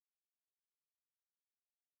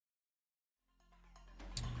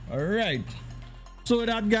All right. So with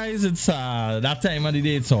that, guys, it's that time of the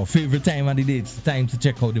day. It's our favorite time of the day. It's time to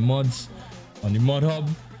check out the mods on the mod hub.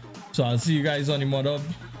 So I'll see you guys on the mod hub.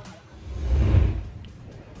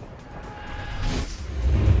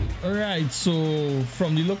 All right. So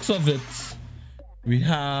from the looks of it, we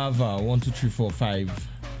have 1, 2, 3, 4, 5,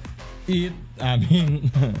 8. I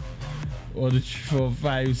mean, 1, 2, 3, 4,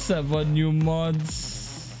 5, 7 new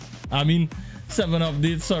mods. I mean, 7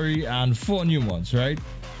 updates. Sorry, and 4 new mods. Right.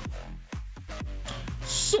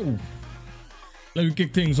 So let me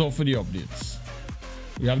kick things off with the updates.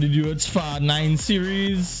 We have the Duets Far 9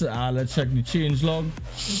 series. Let's check the changelog.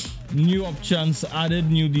 New options added,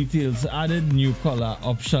 new details added, new color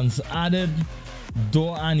options added,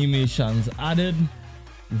 door animations added,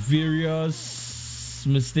 various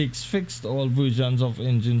mistakes fixed. All versions of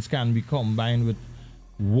engines can be combined with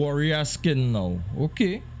warrior skin now.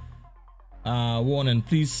 Okay. Warning,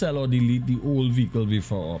 please sell or delete the old vehicle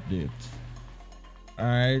before update.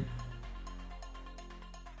 Alright.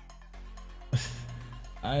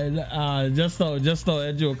 Just now,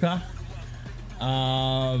 Joker.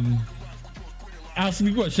 Ask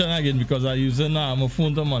the question again because I'm using my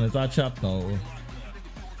phone to monitor chat now.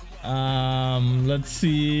 Let's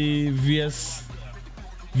see.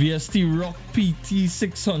 VST Rock PT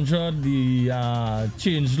 600. The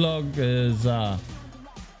changelog is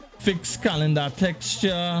fixed calendar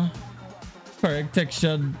texture, corrected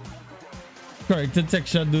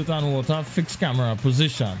texture, dirt and water, fixed camera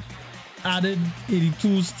position. Added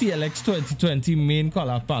 82's TLX 2020 main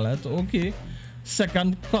color palette. Okay.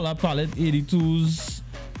 Second color palette, 82's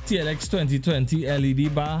TLX 2020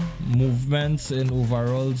 LED bar, movements in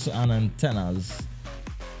overalls and antennas.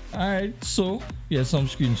 Alright, so here's some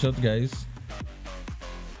screenshot, guys.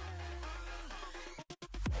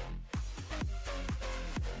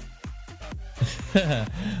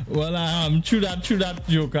 Well, true that,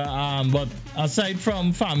 Joker. But aside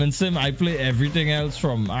from farming sim, I play everything else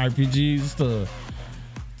from RPGs to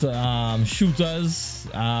shooters.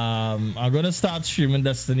 I'm gonna start streaming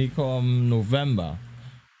Destiny come November.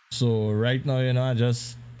 So right now, I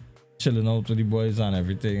just chilling out with the boys and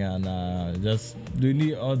everything, and just doing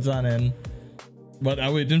the odds and end. But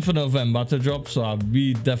I'm waiting for November to drop, so I'll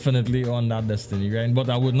be definitely on that Destiny grind. But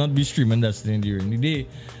I would not be streaming Destiny during the day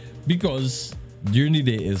because during the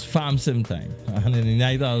day is farm sim time, and in the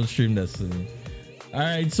night I'll stream Destiny.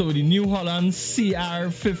 Alright, so the New Holland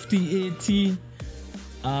CR5080.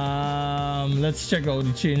 Let's check out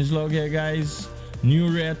the changelog here, guys. New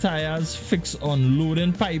rear tires, fix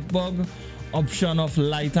unloading pipe bug, option of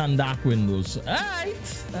light and dark windows.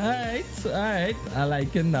 Alright. I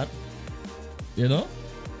liking that.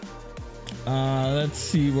 Let's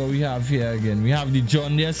see what we have here again. We have the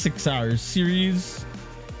John Deere 6R series.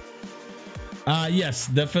 Yes,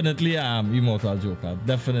 definitely Immortal Joker,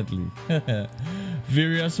 definitely.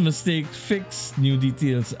 Various mistakes fixed, new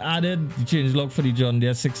details added. The changelog for the John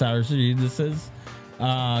Deere 6R series. This is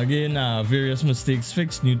again various mistakes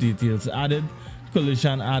fixed, new details added.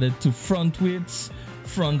 Collision added to front weights,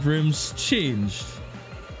 front rims changed.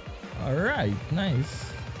 Alright, nice.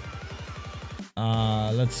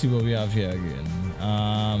 Let's see what we have here again.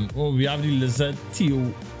 We have the Lizard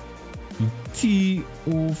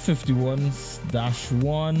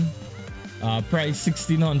TO51-1, price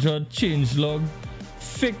 1600, changelog,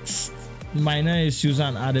 fixed minor issues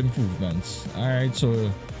and add improvements. Alright,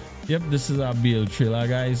 so yep, this is a bale trailer,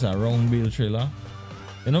 guys, a round bale trailer.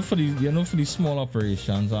 For the small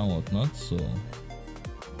operations and whatnot. So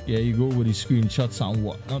here you go with the screenshots and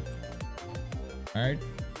whatnot. Alright.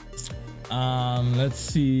 Let's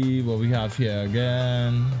see what we have here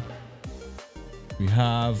again. We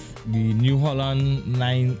have the New Holland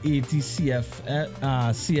 980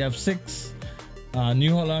 CF6,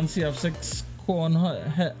 New Holland CF6 corn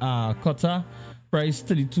cutter, price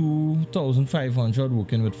 32,500,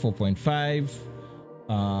 working with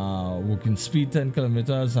 4.5, working speed 10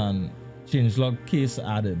 kilometers, and changelog case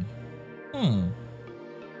added. All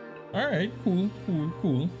right, cool.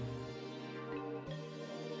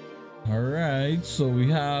 All right, so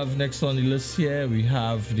we have next on the list here. We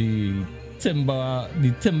have the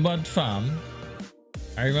timbered farm.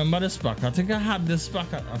 I remember this pack. I think I had this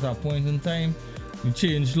pack at a point in time. The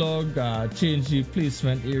changelog change the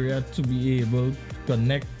placement area to be able to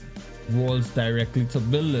connect walls directly to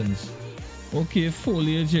buildings. Okay,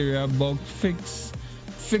 foliage area bug fix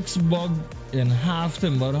bug in half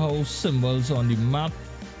timbered house symbols on the map.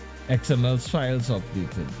 XML files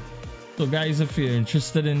updated. So guys, if you're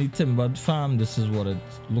interested in the timbered farm, this is what it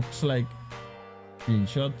looks like.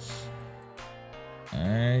 Screenshots.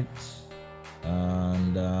 Alright,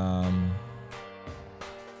 and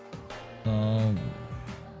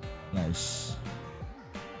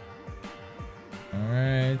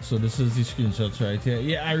so this is the screenshots right here.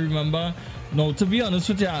 Yeah, I remember. No, to be honest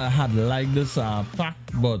with you, I had liked this pack,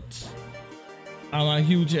 but I'm a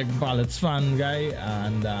huge egg pallets fan guy,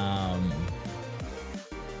 and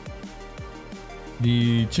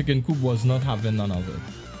the chicken coop was not having none of it.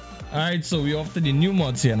 Alright, so we're off to the new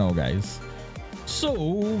mods here now, guys. So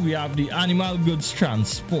we have the animal goods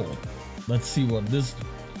transport. Let's see what this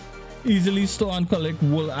easily store and collect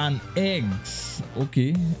wool and eggs,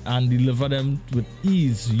 okay, and deliver them with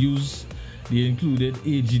ease. Use the included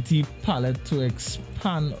AGT pallet to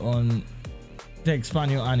expand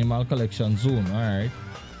your animal collection zone. All right,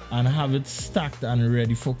 and have it stacked and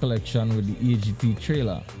ready for collection with the AGT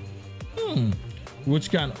trailer, which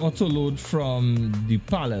can auto load from the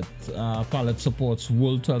pallet. Pallet supports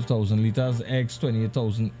wool 12,000 liters, eggs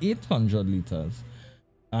 28,800 liters.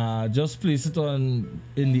 Just place it in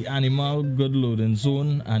the animal good loading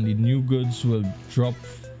zone, and the new goods will drop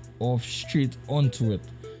off straight onto it.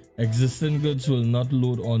 Existing goods will not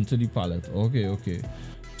load onto the pallet. Okay.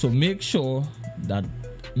 So make sure the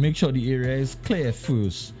area is clear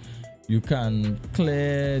first. You can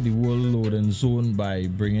clear the wool loading zone by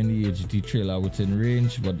bringing the AGT trailer within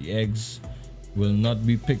range, but the eggs will not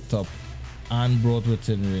be picked up and brought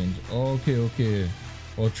within range. Okay.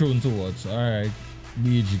 Or thrown towards. Alright.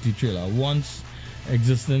 The AGT trailer. Once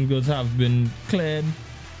existing goods have been cleared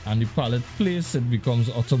and the pallet placed, it becomes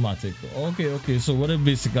automatic. Okay. So what it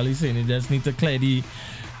basically saying, you just need to clear the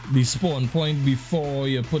spawn point before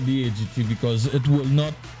you put the AGT, because it will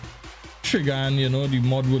not trigger and the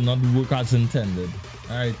mod will not work as intended.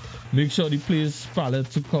 Alright, make sure the place pallet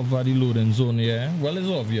to cover the loading zone here. Well, it's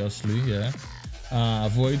obviously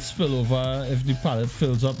avoid spillover. If the pallet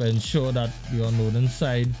fills up, ensure that the unloading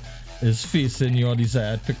side is facing your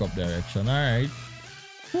desired pickup direction. Alright,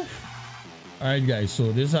 guys,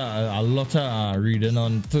 so there's a lot of reading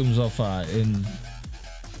on terms of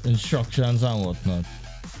instructions and whatnot.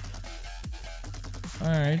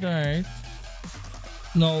 Alright,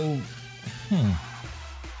 now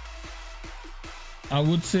I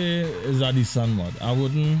would say is a decent mod. I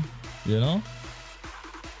wouldn't,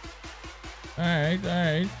 Alright.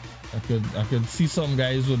 I could see some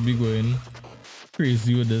guys would be going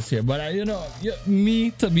crazy with this here, but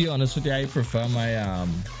me, to be honest with you, I prefer my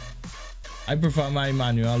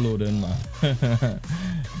manual loading, man.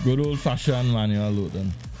 Good old fashioned manual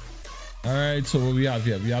loading. Alright, so what we have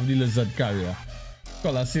here, we have the lizard carrier.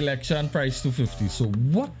 Color selection, price 250. So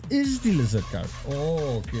what is the lizard carrier?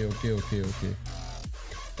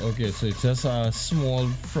 Okay, so it's just a small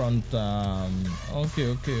front.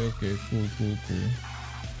 Okay, cool.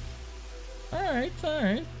 Alright.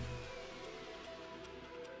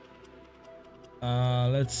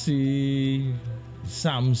 Let's see.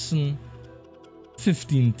 Samson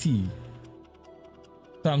 15T,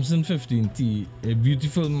 a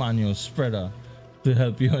beautiful manual spreader to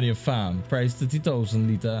help you on your farm. Price 30,000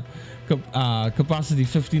 liter, capacity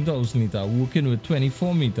 15,000 liter, working with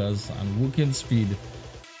 24 meters and working speed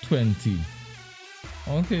 20.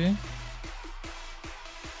 Okay.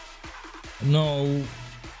 Now,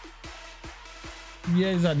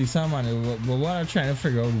 it's a decent manual, but what I'm trying to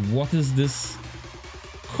figure out, what is this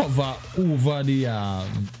cover over the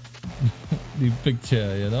the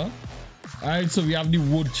picture, Alright, so we have the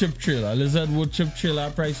wood chip trailer, lizard wood chip trailer,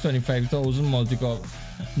 price 25,000,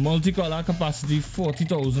 multicolor, capacity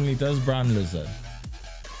 40,000 liters, brand lizard.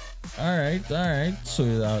 Alright, so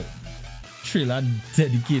that trailer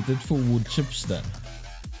dedicated for wood chips then.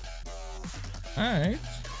 Alright.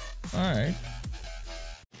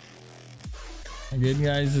 Again,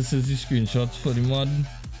 guys, this is the screenshots for the mod.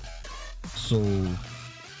 So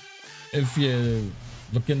if you're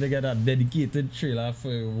looking to get a dedicated trailer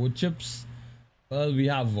for wood chips, well, we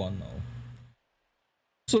have one now.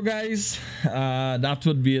 So guys, that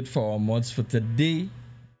would be it for our mods for today.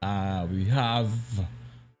 We have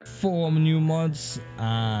 4 new mods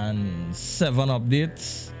and 7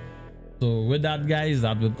 updates. So with that, guys,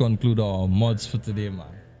 that would conclude our mods for today,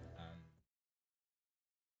 man.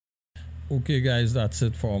 Okay, guys, that's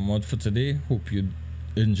it for our mod for today. Hope you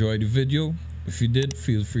enjoyed the video. If you did,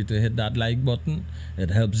 feel free to hit that like button.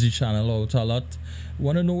 It helps the channel out a lot.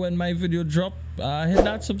 Want to know when my video drop? Hit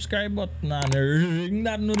that subscribe button and ring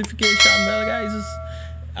that notification bell, guys.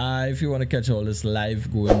 If you want to catch all this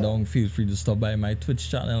live going down, feel free to stop by my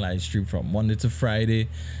Twitch channel. I stream from Monday to Friday,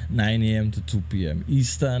 9 a.m. to 2 p.m.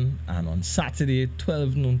 Eastern, and on Saturday,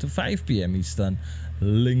 12 noon to 5 p.m. Eastern.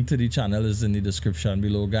 Link to the channel is in the description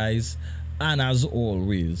below, guys. And as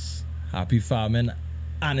always, happy farming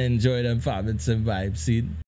and enjoy them farming some vibes. See?